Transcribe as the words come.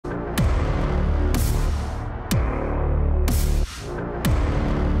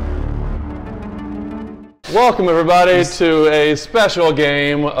Welcome everybody to a special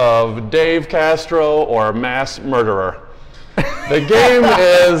game of Dave Castro or Mass Murderer. The game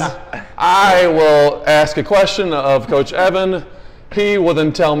is I will ask a question of Coach Evan. He will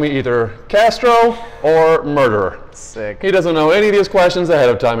then tell me either Castro or murderer. Sick. He doesn't know any of these questions ahead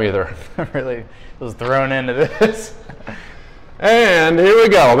of time either. Really was thrown into this. And here we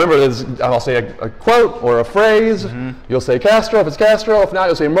go. Remember, I'll say a quote or a phrase. You'll say Castro if it's Castro. If not,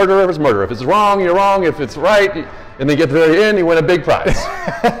 you'll say murderer if it's murderer. If it's wrong, you're wrong. If it's right, and then you get to the very end, you win a big prize.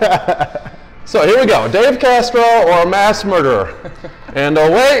 So here we go. Dave Castro or mass murderer. And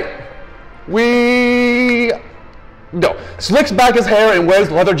away we go. Slicks back his hair and wears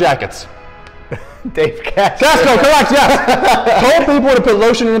leather jackets. Dave Castro. Castro, correct, yes. Told people to put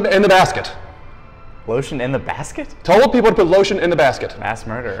lotion in the basket. Lotion in the basket? Told people to put lotion in the basket. Mass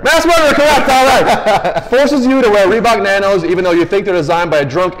murderer. Mass murderer, correct, all right. Forces you to wear Reebok Nanos even though you think they're designed by a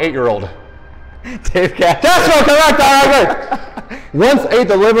drunk 8-year-old. Dave Castro. Castro, correct, all right, great. Once ate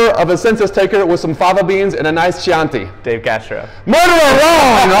the liver of a census taker with some fava beans and a nice Chianti. Dave Castro. Murderer,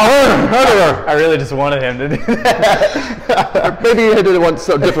 wrong. No, murderer. I really just wanted him to do that. Maybe he did want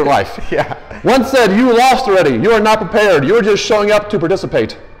a different life. Yeah. Once said, you lost already. You are not prepared. You are just showing up to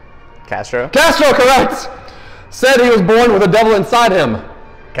participate. Castro. Castro, correct. Said he was born with a devil inside him.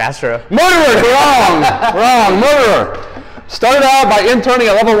 Castro. Murderer, wrong. Wrong, murderer. Started out by interning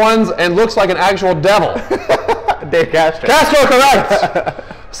at level 1s and looks like an actual devil. Dave Castro. Castro, correct.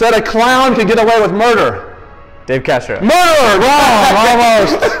 Said a clown could get away with murder. Dave Castro. Murderer, wrong,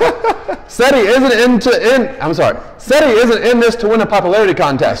 almost. Said he isn't Said he isn't in this to win a popularity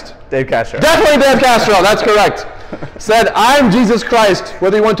contest. Dave Castro. Definitely Dave Castro, that's correct. Said, I'm Jesus Christ.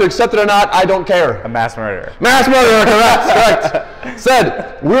 Whether you want to accept it or not, I don't care. A mass murderer. Mass murderer, correct.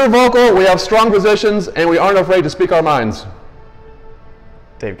 Said, we're vocal, we have strong positions, and we aren't afraid to speak our minds.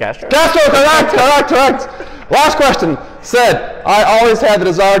 Dave Castro. Castro, correct. Last question. Said, I always had the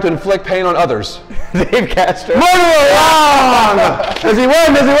desire to inflict pain on others. Dave Castro. Murderer, wrong. Does he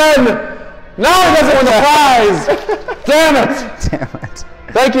win? No, he doesn't win the prize. Damn it.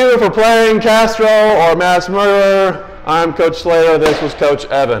 Thank you for playing Castro or Mass Murderer. I'm Coach Slater. This was Coach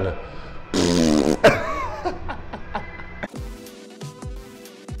Evan.